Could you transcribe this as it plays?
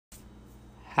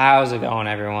How's it going,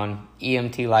 everyone?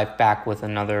 EMT Life back with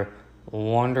another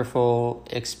wonderful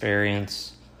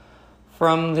experience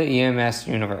from the EMS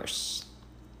universe.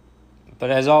 But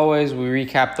as always, we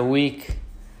recap the week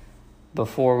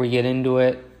before we get into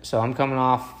it. So I'm coming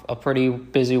off a pretty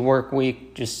busy work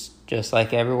week, just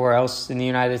like everywhere else in the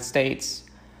United States.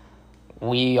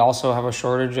 We also have a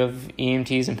shortage of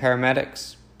EMTs and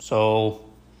paramedics. So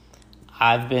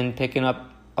I've been picking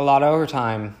up a lot of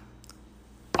overtime.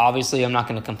 Obviously, I'm not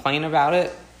going to complain about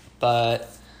it, but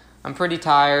I'm pretty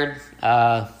tired.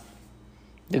 The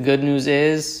good news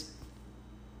is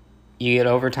you get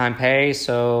overtime pay,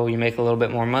 so you make a little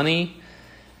bit more money.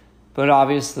 But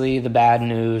obviously, the bad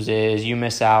news is you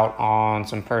miss out on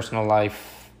some personal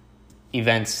life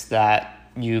events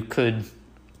that you could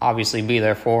obviously be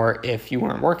there for if you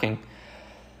weren't working.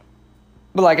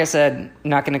 But like I said,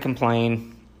 not going to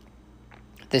complain.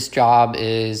 This job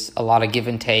is a lot of give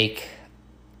and take.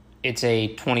 It's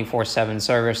a 24/7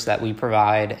 service that we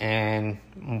provide, and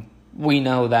we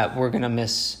know that we're going to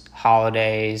miss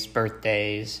holidays,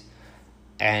 birthdays,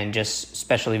 and just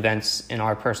special events in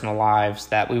our personal lives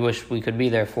that we wish we could be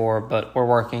there for, but we're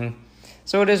working.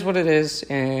 So it is what it is,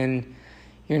 and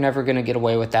you're never going to get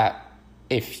away with that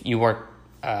if you work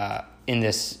in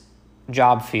this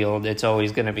job field. It's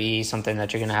always going to be something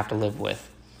that you're going to have to live with.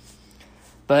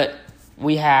 But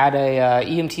we had a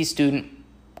EMT student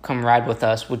come ride with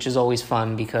us, which is always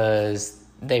fun because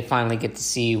they finally get to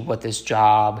see what this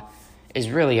job is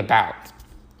really about.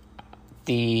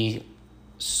 The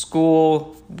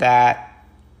school that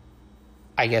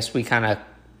I guess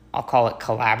I'll call it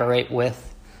collaborate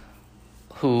with,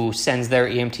 who sends their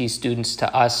EMT students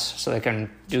to us so they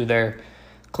can do their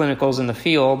clinicals in the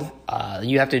field.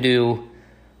 You have to do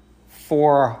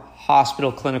 4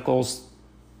 hospital clinicals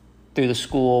through the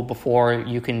school before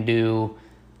you can do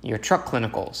your truck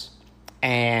clinicals.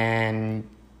 And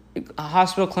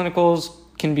hospital clinicals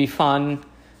can be fun.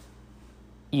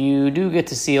 You do get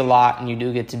to see a lot and you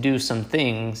do get to do some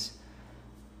things,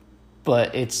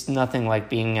 but it's nothing like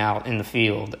being out in the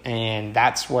field. And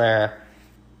that's where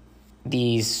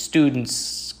these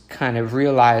students kind of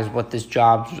realize what this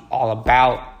job's all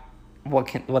about,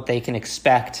 what they can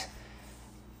expect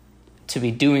to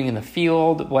be doing in the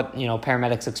field, what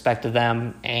paramedics expect of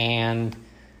them, and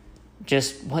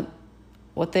just what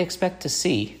they expect to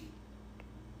see.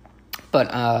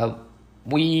 But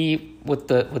we with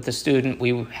the student,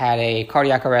 we had a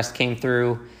cardiac arrest came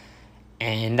through,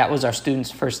 and that was our student's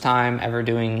first time ever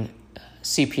doing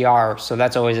CPR, so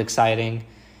that's always exciting.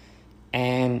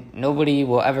 And nobody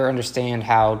will ever understand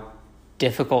how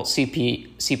difficult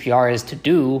CPR is to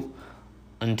do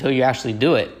until you actually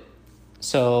do it.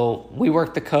 So we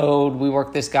worked the code. We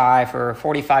worked this guy for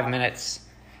 45 minutes.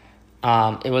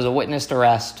 It was a witnessed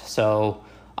arrest, so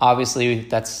obviously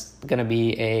that's going to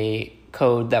be a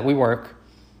code that we work.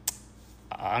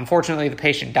 Unfortunately, the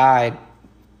patient died,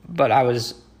 but I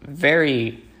was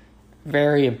very,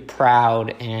 very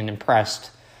proud and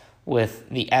impressed with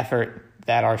the effort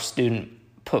that our student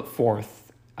put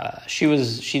forth. She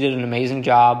did an amazing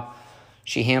job.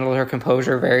 She handled her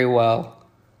composure very well.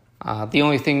 The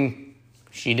only thing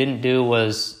she didn't do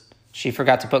was she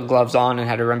forgot to put gloves on and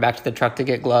had to run back to the truck to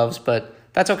get gloves, but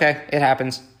that's okay. It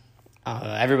happens.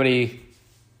 Everybody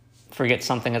forgets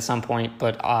something at some point,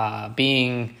 but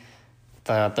being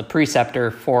the preceptor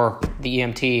for the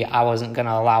EMT, I wasn't going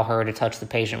to allow her to touch the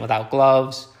patient without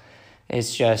gloves.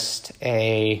 It's just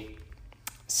a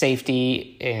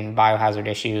safety and biohazard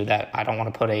issue that I don't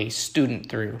want to put a student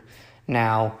through.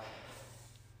 Now,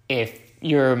 if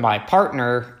you're my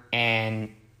partner and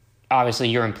obviously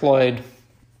you're employed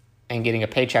and getting a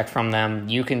paycheck from them,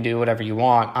 you can do whatever you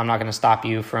want. I'm not going to stop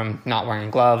you from not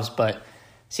wearing gloves, but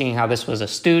seeing how this was a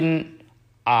student,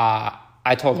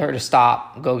 I told her to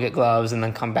stop, go get gloves, and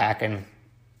then come back and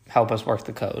help us work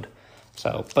the code.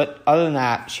 So, but other than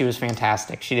that, she was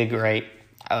fantastic. She did great.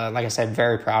 Like I said,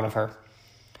 very proud of her.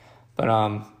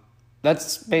 But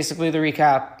that's basically the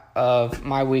recap of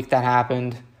my week that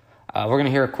happened. We're going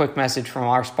to hear a quick message from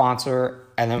our sponsor,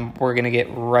 and then we're going to get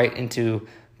right into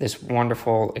this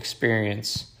wonderful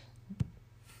experience.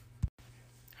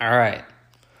 All right.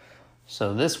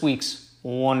 So this week's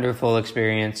wonderful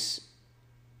experience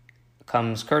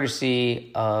comes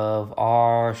courtesy of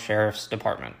our sheriff's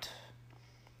department.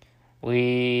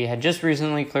 We had just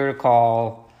recently cleared a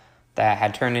call that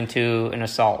had turned into an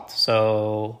assault.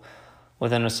 So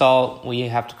with an assault, we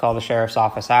have to call the sheriff's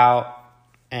office out,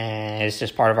 and it's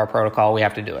just part of our protocol. We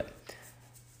have to do it.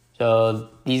 So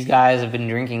these guys have been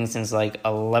drinking since like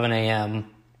 11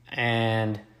 a.m.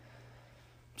 and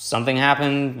something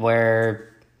happened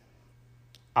where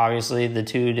obviously the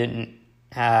two didn't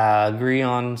agree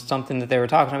on something that they were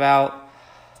talking about.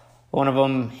 One of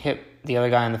them hit the other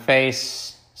guy in the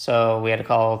face, so we had to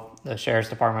call the sheriff's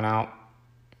department out.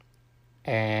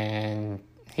 And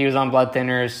he was on blood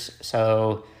thinners,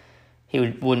 so he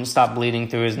wouldn't stop bleeding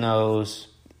through his nose.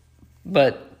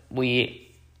 But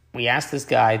we asked this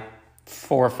guy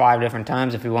 4 or 5 different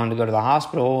times if he wanted to go to the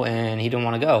hospital, and he didn't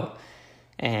want to go.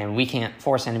 And we can't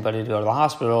force anybody to go to the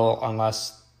hospital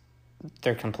unless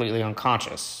they're completely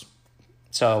unconscious.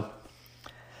 So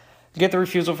to get the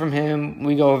refusal from him,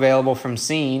 we go available from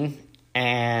scene,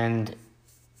 and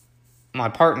my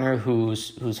partner,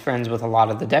 who's friends with a lot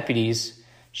of the deputies,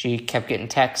 she kept getting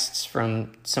texts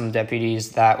from some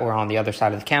deputies that were on the other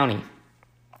side of the county.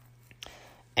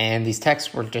 And these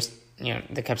texts were just,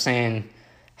 they kept saying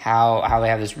how they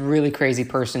have this really crazy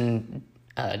person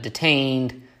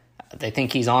detained. They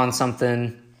think he's on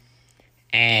something.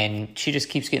 And she just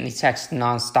keeps getting these texts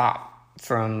nonstop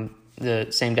from the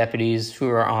same deputies who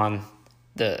are on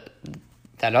that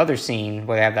other scene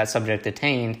where they have that subject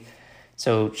detained.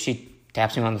 So she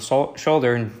taps me on the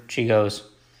shoulder and she goes,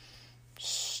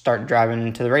 "Start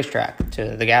driving to the racetrack,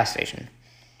 to the gas station."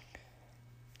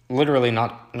 Literally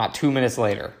not 2 minutes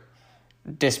later,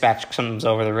 dispatch comes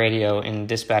over the radio and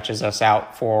dispatches us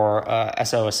out for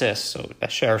SO assist, so a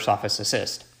sheriff's office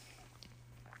assist.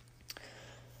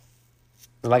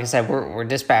 Like I said, we're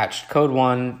dispatched code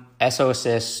 1 SO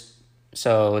assist,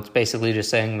 so it's basically just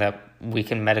saying that we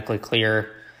can medically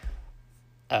clear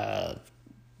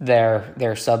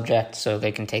their subject so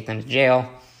they can take them to jail.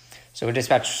 So we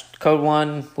dispatched code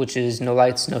 1, which is no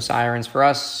lights, no sirens for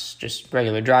us, just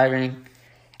regular driving.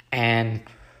 And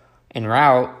en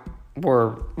route,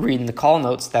 we're reading the call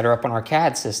notes that are up on our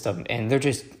CAD system, and they're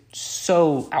just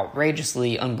so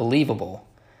outrageously unbelievable.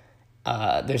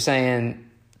 They're saying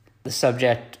the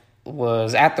subject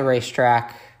was at the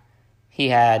racetrack. He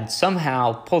had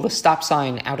somehow pulled a stop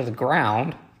sign out of the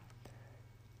ground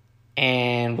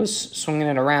and was swinging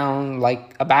it around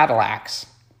like a battle axe.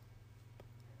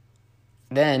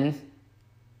 Then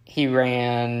he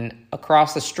ran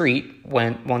across the street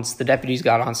once the deputies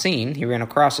got on scene. He ran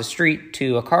across the street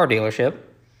to a car dealership,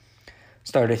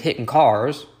 started hitting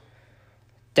cars.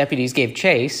 Deputies gave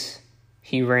chase.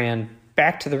 He ran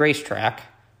back to the racetrack,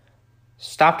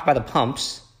 stopped by the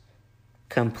pumps,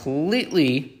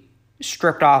 completely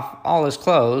stripped off all his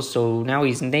clothes, so now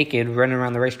he's naked running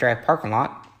around the racetrack parking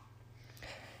lot.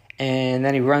 And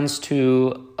then he runs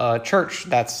to a church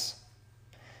that's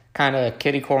kind of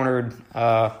kitty-cornered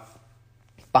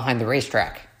behind the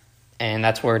racetrack. And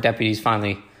that's where deputies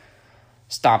finally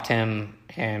stopped him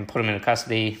and put him into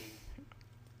custody.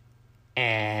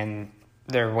 And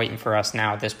they're waiting for us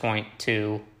now at this point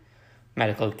to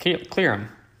medically clear him.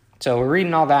 So we're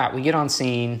reading all that. We get on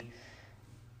scene,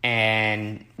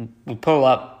 and we pull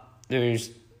up.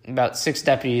 There's about 6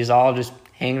 deputies all just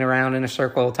hanging around in a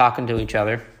circle talking to each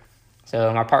other.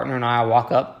 So my partner and I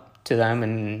walk up to them,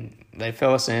 and they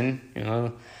fill us in.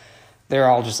 They're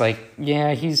all just like,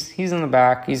 yeah, he's in the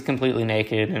back. He's completely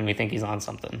naked, and we think he's on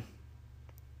something.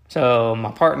 So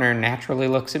my partner naturally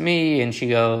looks at me, and she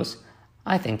goes,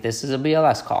 "I think this is a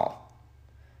BLS call."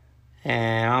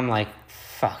 And I'm like,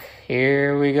 fuck,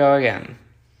 here we go again.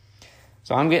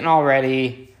 So I'm getting all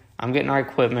ready. I'm getting our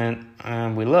equipment,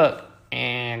 and we look,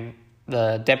 and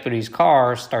the deputy's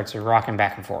car starts rocking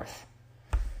back and forth.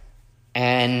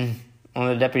 And one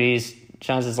of the deputies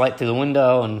shines his light through the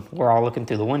window, and we're all looking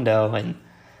through the window, and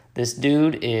this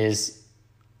dude is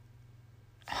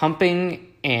humping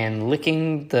and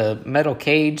licking the metal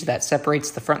cage that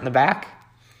separates the front and the back.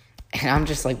 And I'm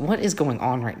just like, what is going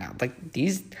on right now? Like,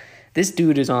 this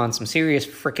dude is on some serious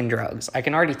freaking drugs. I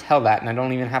can already tell that, and I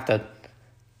don't even have to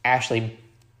actually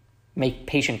make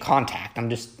patient contact. I'm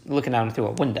just looking at him through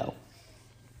a window.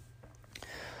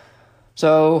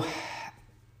 So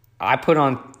I put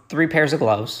on 3 pairs of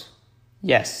gloves.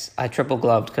 Yes, I triple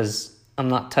gloved because I'm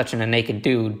not touching a naked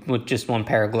dude with just 1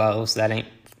 pair of gloves. That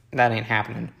ain't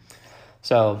happening.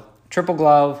 So triple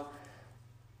glove.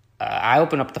 I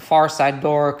open up the far side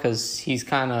door because he's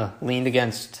kind of leaned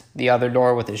against the other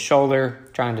door with his shoulder,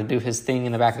 trying to do his thing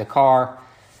in the back of the car.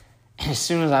 And as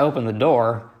soon as I open the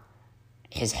door,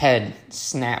 his head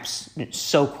snaps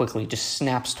so quickly, just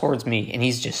snaps towards me, and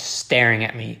he's just staring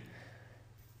at me.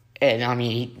 And I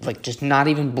mean, just not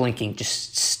even blinking,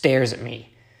 just stares at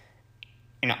me.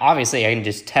 Obviously, I can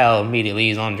just tell immediately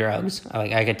he's on drugs.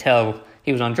 I could tell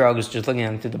he was on drugs just looking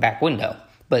at him through the back window.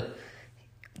 But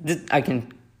I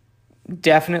can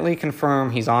definitely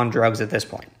confirm he's on drugs at this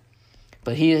point.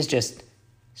 But he is just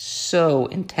so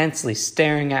intensely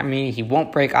staring at me. He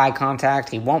won't break eye contact.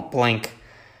 He won't blink.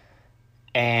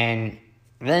 And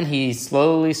Then he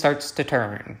slowly starts to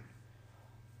turn.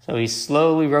 So he's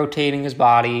slowly rotating his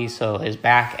body so his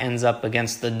back ends up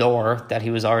against the door that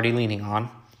he was already leaning on.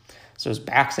 So his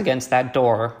back's against that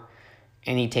door,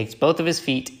 and he takes both of his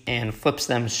feet and flips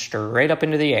them straight up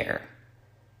into the air.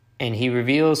 And he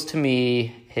reveals to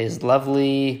me his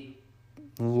lovely,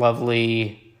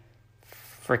 lovely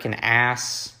freaking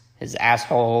ass, his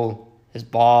asshole, his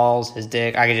balls, his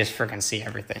dick. I could just freaking see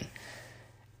everything.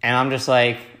 And I'm just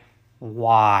like,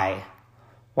 why?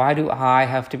 Why do I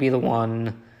have to be the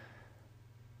one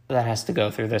that has to go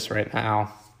through this right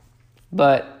now?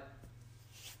 But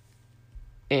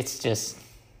it's just,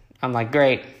 I'm like,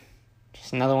 great,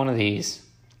 just another one of these.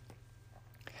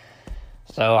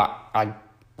 So I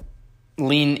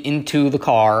lean into the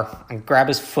car, I grab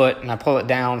his foot, and I pull it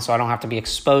down so I don't have to be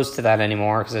exposed to that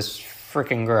anymore because it's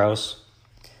freaking gross.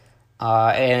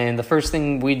 And the first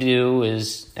thing we do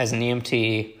is, as an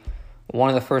EMT, one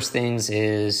of the first things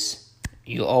is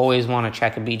you always want to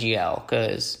check a BGL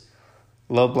because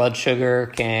low blood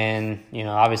sugar can,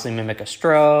 obviously mimic a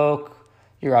stroke.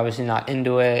 You're obviously not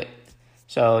into it,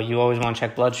 so you always want to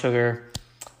check blood sugar.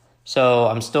 So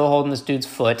I'm still holding this dude's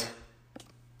foot,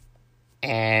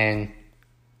 and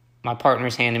my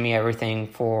partner's handing me everything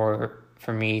for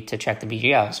me to check the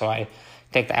BGL. So I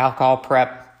take the alcohol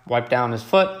prep, wipe down his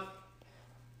foot.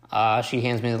 She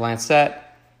hands me the lancet.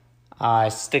 I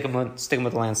stick him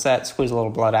with the lancet, squeeze a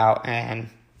little blood out, and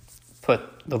put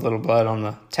the little blood on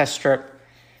the test strip.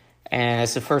 And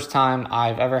it's the first time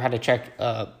I've ever had to check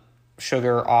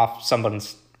sugar off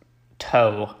someone's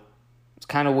toe. It's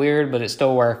kind of weird, but it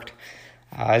still worked.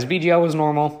 His BGL was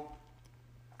normal.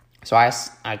 So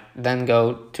I then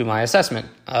go to my assessment.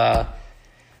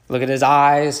 Look at his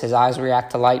eyes. His eyes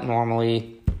react to light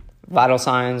normally. Vital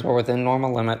signs were within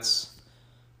normal limits.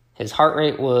 His heart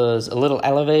rate was a little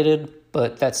elevated,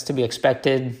 but that's to be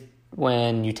expected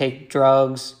when you take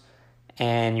drugs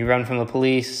and you run from the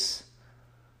police.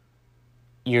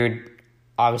 Your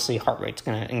obviously heart rate's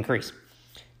going to increase.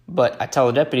 But I tell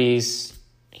the deputies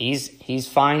he's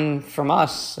fine from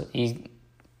us. He's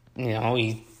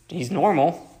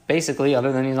normal basically,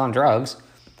 other than he's on drugs.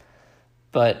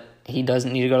 But he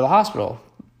doesn't need to go to the hospital.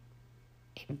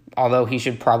 Although he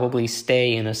should probably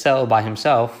stay in a cell by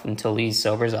himself until he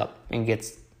sobers up and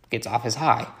gets off his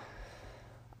high.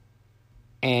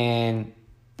 And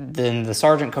then the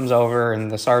sergeant comes over, and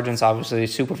the sergeant's obviously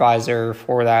supervisor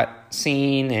for that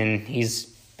scene, and he's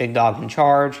big dog in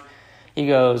charge. He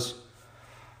goes,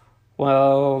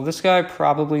 well, this guy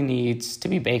probably needs to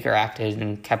be Baker acted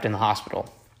and kept in the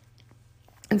hospital.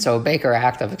 And so Baker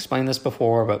Act, I've explained this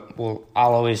before, but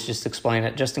I'll always just explain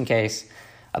it just in case.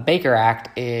 A Baker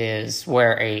Act is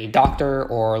where a doctor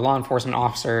or law enforcement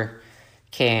officer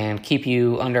can keep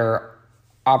you under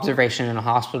observation in a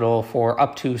hospital for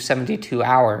up to 72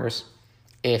 hours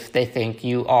if they think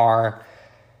you are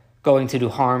going to do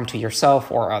harm to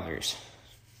yourself or others.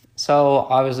 So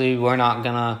obviously we're not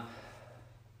going to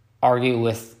argue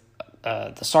with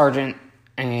the sergeant,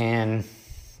 and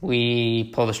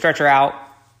we pull the stretcher out,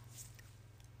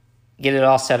 get it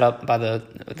all set up by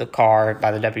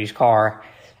the deputy's car,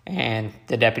 and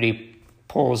the deputy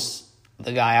pulls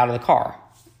the guy out of the car.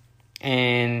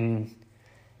 And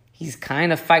he's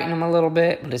kind of fighting him a little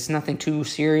bit, but it's nothing too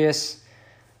serious.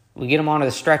 We get him onto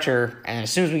the stretcher, and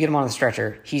as soon as we get him on the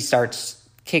stretcher, he starts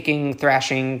kicking,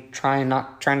 thrashing, trying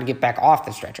to get back off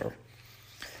the stretcher.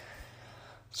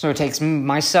 So it takes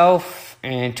myself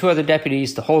and two other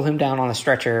deputies to hold him down on the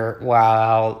stretcher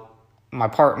while my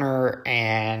partner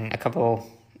and a couple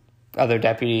other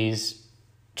deputies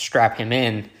strap him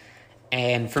in.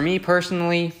 And for me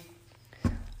personally,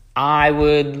 I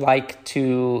would like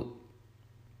to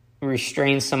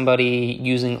restrain somebody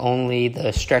using only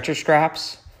the stretcher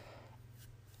straps.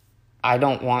 I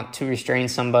don't want to restrain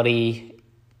somebody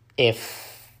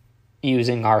if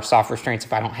using our soft restraints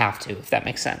if I don't have to, if that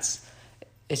makes sense.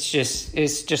 It's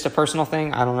just a personal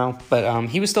thing. I don't know. But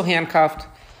he was still handcuffed.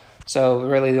 So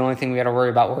really the only thing we had to worry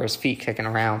about were his feet kicking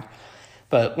around.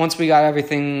 But once we got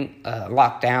everything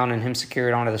locked down and him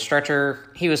secured onto the stretcher,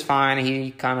 he was fine.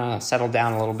 He kind of settled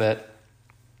down a little bit.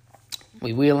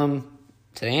 We wheel him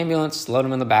to the ambulance, load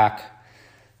him in the back,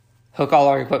 hook all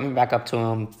our equipment back up to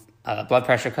him, blood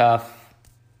pressure cuff,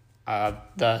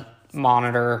 the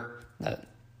monitor,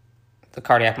 the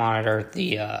cardiac monitor,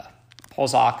 the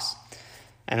pulse ox,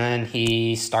 and then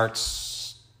he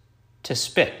starts to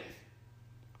spit.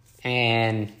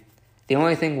 And the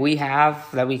only thing we have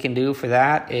that we can do for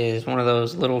that is one of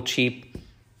those little cheap,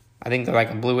 I think they're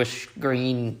like a bluish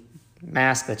green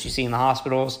mask that you see in the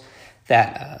hospitals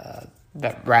that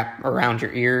wrap around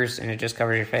your ears and it just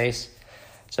covers your face.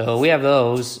 So we have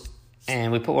those,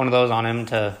 and we put one of those on him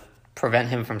to prevent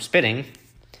him from spitting.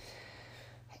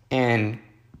 And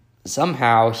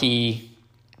somehow he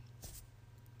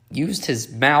used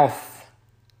his mouth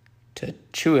to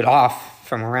chew it off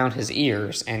from around his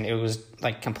ears, and it was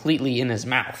like completely in his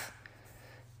mouth.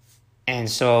 And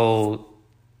so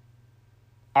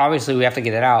obviously we have to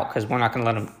get it out because we're not going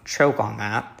to let him choke on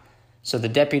that. So the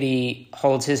deputy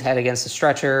holds his head against the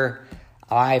stretcher.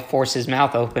 I force his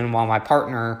mouth open while my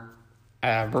partner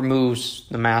removes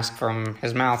the mask from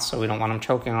his mouth, so we don't want him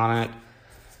choking on it.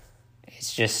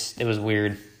 It was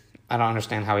weird. I don't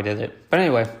understand how he did it. But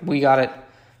anyway, we got it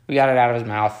out of his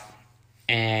mouth.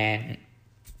 And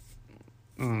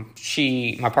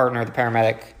my partner, the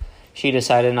paramedic, she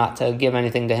decided not to give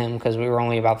anything to him because we were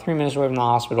only about 3 minutes away from the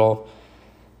hospital.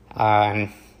 And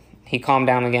he calmed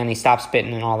down again. He stopped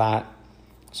spitting and all that.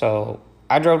 So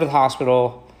I drove to the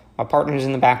hospital. My partner's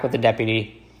in the back with the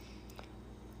deputy.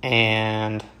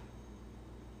 And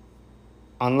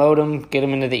unload him, get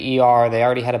him into the ER. They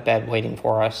already had a bed waiting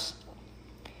for us.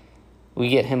 We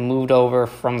get him moved over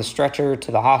from the stretcher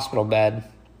to the hospital bed.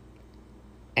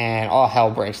 And all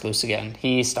hell breaks loose again.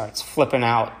 He starts flipping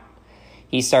out.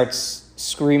 He starts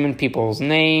screaming people's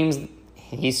names.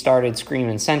 He started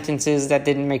screaming sentences that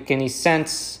didn't make any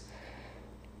sense.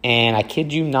 And I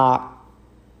kid you not,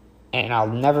 and I'll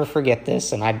never forget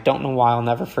this, and I don't know why I'll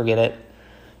never forget it,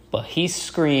 but he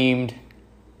screamed,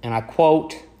 and I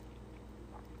quote,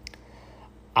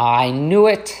 "I knew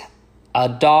it, a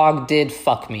dog did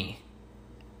fuck me."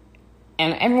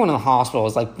 And everyone in the hospital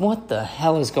was like, what the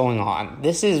hell is going on?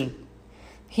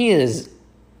 He is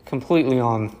completely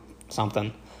on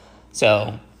something.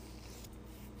 So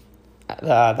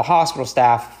the hospital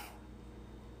staff,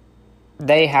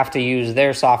 they have to use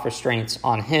their soft restraints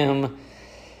on him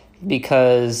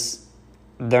because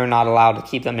they're not allowed to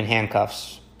keep them in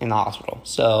handcuffs in the hospital.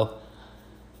 So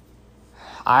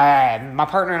my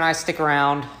partner and I stick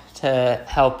around to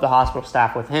help the hospital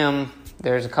staff with him.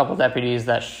 There's a couple deputies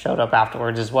that showed up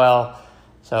afterwards as well.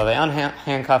 So they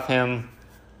unhandcuff him.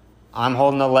 I'm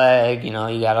holding the leg. You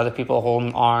got other people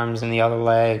holding arms and the other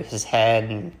leg, his head,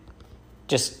 and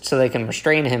just so they can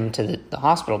restrain him to the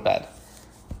hospital bed.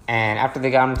 And after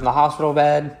they got him to the hospital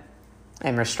bed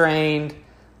and restrained,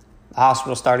 the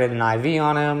hospital started an IV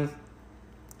on him.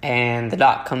 And the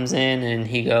doc comes in and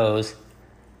he goes,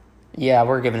 "Yeah,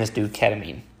 we're giving this dude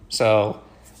ketamine." So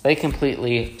they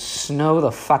completely snow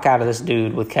the fuck out of this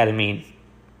dude with ketamine.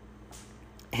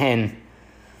 And,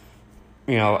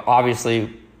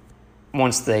 obviously,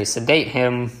 once they sedate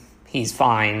him, he's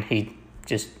fine. He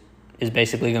just is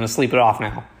basically going to sleep it off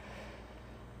now.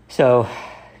 So,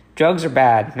 drugs are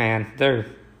bad, man. They're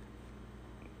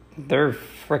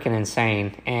freaking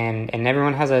insane. And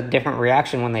everyone has a different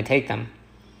reaction when they take them.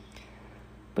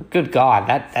 But good God,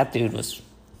 that dude was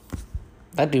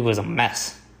a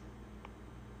mess.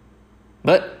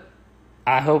 But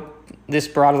I hope this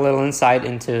brought a little insight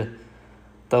into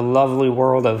the lovely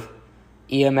world of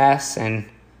EMS, and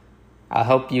I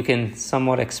hope you can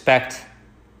somewhat expect,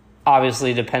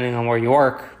 obviously depending on where you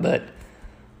work, but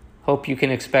hope you can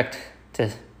expect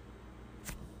to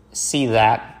see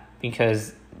that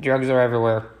because drugs are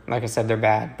everywhere. Like I said, they're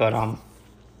bad. But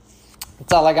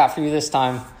that's all I got for you this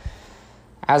time.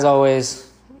 As always,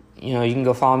 you can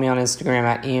go follow me on Instagram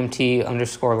at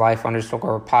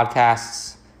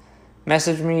EMT_life_podcasts.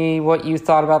 Message me what you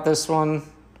thought about this one.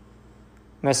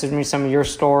 Message me some of your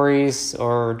stories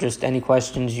or just any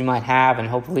questions you might have, and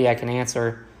hopefully I can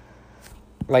answer.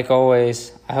 Like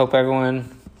always, I hope everyone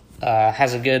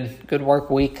has a good work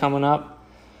week coming up.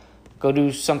 Go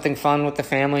do something fun with the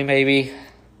family maybe.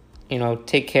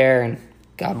 Take care and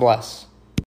God bless.